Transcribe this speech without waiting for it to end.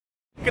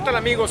¿Qué tal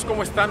amigos?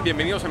 ¿Cómo están?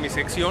 Bienvenidos a mi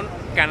sección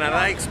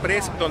Canadá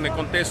Express, donde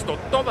contesto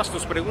todas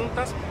tus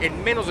preguntas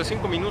en menos de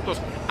 5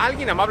 minutos.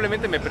 Alguien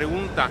amablemente me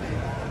pregunta,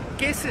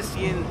 ¿qué se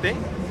siente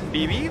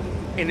vivir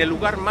en el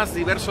lugar más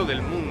diverso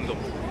del mundo?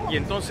 Y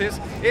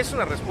entonces es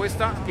una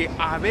respuesta que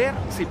a ver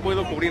si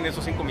puedo cubrir en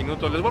esos 5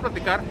 minutos. Les voy a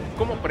platicar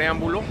como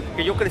preámbulo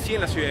que yo crecí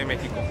en la Ciudad de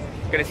México.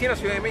 Crecí en la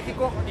Ciudad de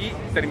México y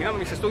terminando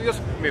mis estudios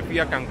me fui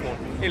a Cancún.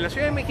 En la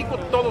Ciudad de México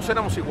todos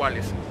éramos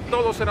iguales,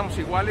 todos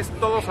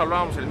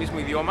hablábamos el mismo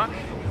idioma.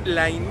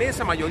 La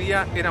inmensa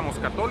mayoría éramos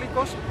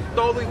católicos,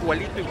 todo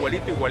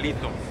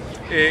igualito.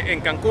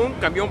 En Cancún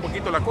cambió un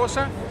poquito la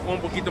cosa, un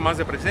poquito más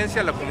de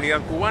presencia, la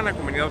comunidad cubana,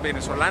 comunidad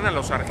venezolana,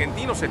 los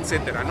argentinos,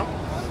 etcétera, ¿no?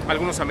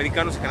 Algunos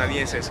americanos y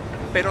canadienses.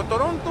 Pero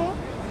Toronto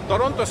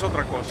es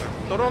otra cosa.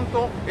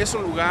 Toronto es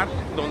un lugar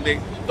donde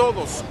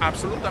todos,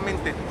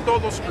 absolutamente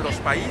todos los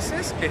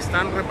países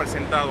están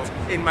representados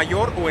en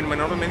mayor o en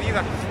menor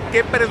medida.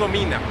 ¿Qué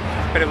predomina?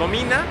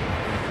 Predomina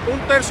un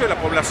tercio de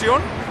la población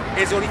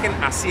es de origen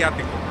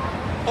asiático.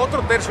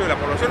 Otro tercio de la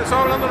población,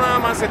 estamos hablando nada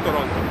más de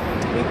Toronto,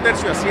 un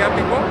tercio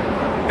asiático.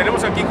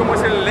 Tenemos aquí como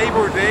es el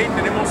Labor Day,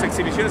 tenemos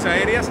exhibiciones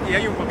aéreas y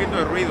hay un poquito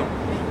de ruido.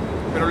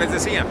 Pero les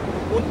decía,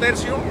 un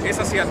tercio es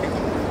asiático,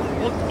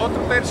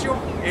 otro tercio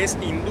es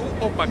hindú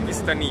o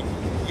pakistaní.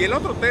 Y el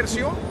otro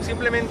tercio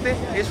simplemente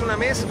es una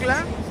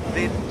mezcla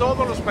de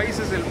todos los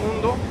países del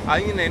mundo.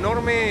 Hay una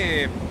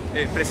enorme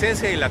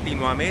presencia de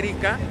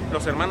Latinoamérica,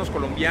 los hermanos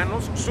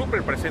colombianos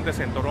súper presentes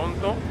en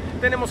Toronto.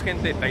 Tenemos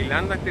gente de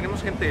Tailandia,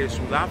 tenemos gente de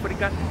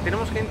Sudáfrica,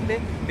 tenemos gente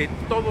de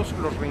todos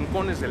los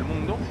rincones del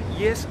mundo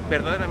y es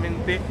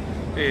verdaderamente,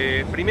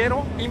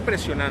 primero,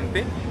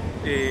 impresionante,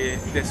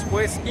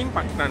 después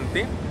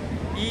impactante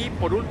y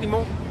por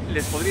último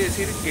les podría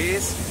decir que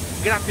es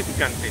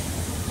gratificante.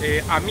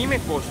 A mí me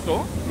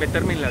costó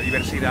meterme en la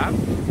diversidad,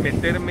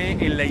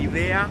 meterme en la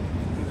idea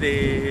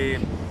de,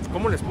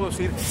 ¿cómo les puedo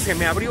decir? Se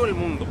me abrió el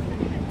mundo.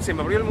 Se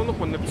me abrió el mundo,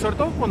 sobre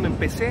todo cuando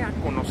empecé a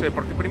conocer,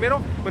 porque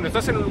primero, cuando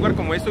estás en un lugar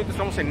como esto, ahorita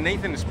estamos en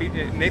Nathan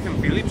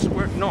Phillips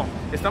Square, no,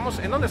 ¿en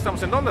dónde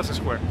estamos? En Dundas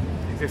Square.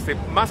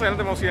 Más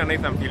adelante vamos a ir a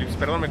Nathan Phillips,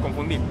 perdón, me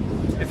confundí.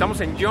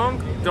 Estamos en Young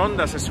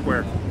Dundas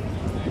Square.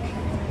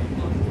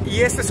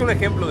 Y este es un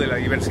ejemplo de la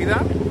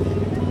diversidad.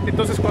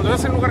 Entonces, cuando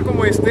estás en un lugar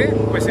como este,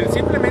 pues el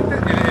simple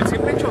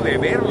hecho de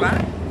verla,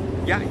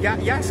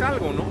 ya es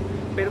algo, ¿no?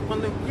 Pero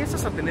cuando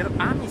empiezas a tener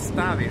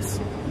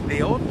amistades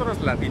de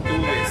otras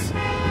latitudes,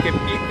 que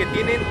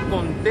tienen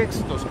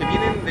contextos, que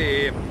vienen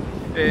de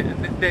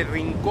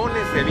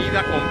rincones de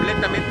vida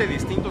completamente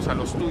distintos a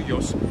los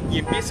tuyos, y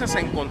empiezas a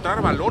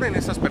encontrar valor en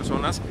esas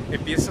personas,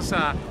 empiezas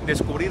a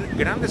descubrir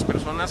grandes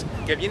personas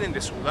que vienen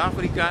de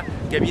Sudáfrica,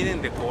 que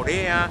vienen de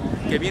Corea,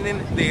 que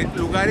vienen de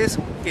lugares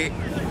que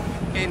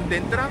de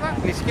entrada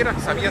ni siquiera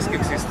sabías que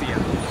existían.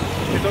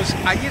 Entonces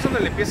ahí es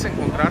donde le empiezas a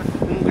encontrar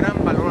un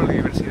gran valor a la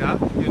diversidad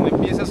y donde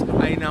empiezas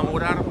a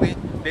enamorarte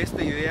de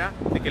esta idea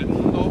de que el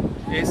mundo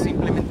es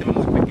simplemente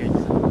muy pequeño,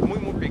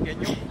 muy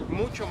pequeño,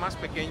 mucho más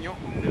pequeño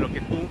de lo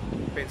que tú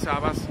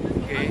pensabas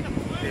que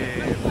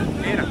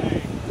era.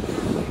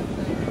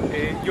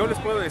 Yo les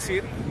puedo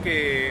decir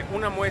que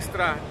una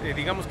muestra,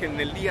 digamos que en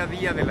el día a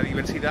día de la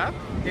diversidad,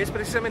 es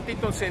precisamente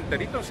Eaton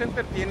Center. Eaton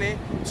Center tiene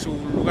su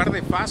lugar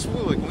de fast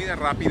food o de comida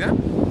rápida.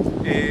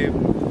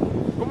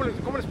 ¿Cómo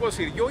les puedo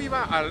decir? Yo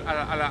iba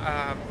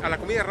a la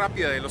comida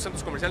rápida de los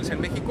centros comerciales en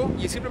México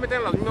y simplemente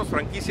eran las mismas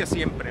franquicias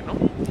siempre, ¿no?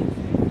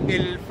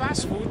 El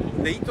fast food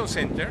de Eaton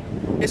Center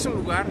es un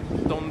lugar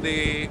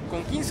donde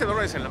con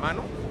 $15 en la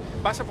mano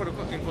vas a poder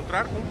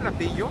encontrar un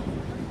platillo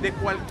de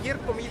cualquier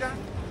comida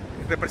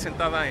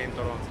representada en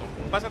Toronto.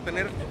 Vas a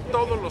tener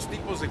todos los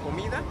tipos de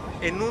comida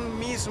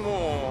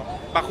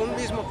bajo un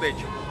mismo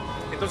techo.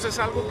 Entonces es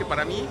algo que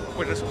para mí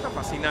pues resulta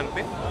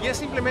fascinante y es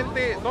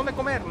simplemente dónde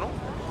comer, ¿no?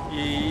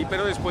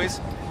 Pero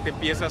después te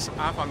empiezas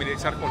a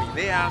familiarizar con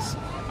ideas,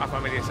 a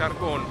familiarizar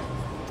con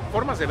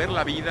formas de ver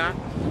la vida,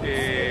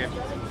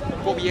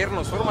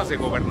 gobiernos, formas de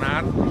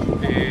gobernar,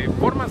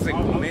 formas de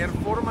comer,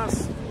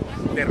 formas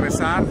de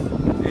rezar.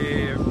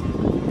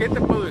 ¿Qué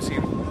te puedo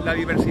decir? La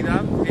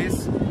diversidad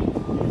es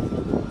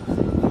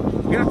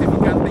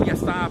gratificante y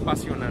hasta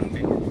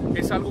apasionante.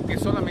 Es algo que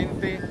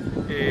solamente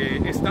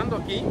estando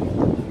aquí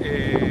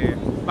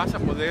vas a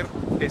poder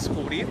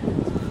descubrir.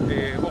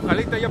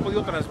 Ojalá te haya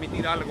podido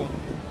transmitir algo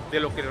de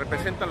lo que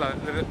representa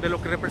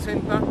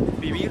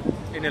vivir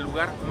en el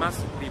lugar más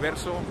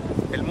diverso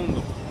del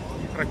mundo.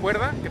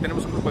 Recuerda que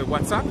tenemos un grupo de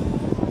WhatsApp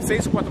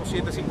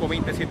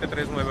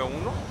 647-520-7391.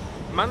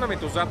 Mándame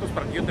tus datos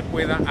para que yo te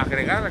pueda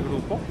agregar al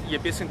grupo y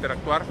empiece a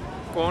interactuar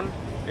con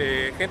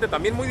gente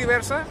también muy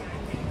diversa.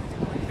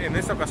 En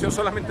esta ocasión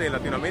solamente de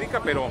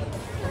Latinoamérica, pero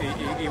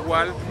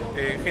igual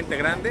gente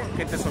grande,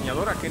 gente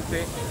soñadora,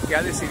 gente que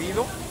ha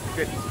decidido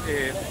que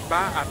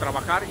va a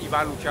trabajar y va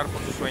a luchar por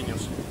sus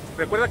sueños.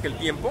 Recuerda que el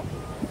tiempo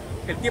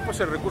es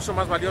el recurso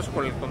más valioso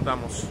con el que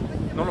contamos.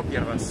 No lo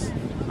pierdas.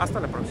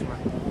 Hasta la próxima.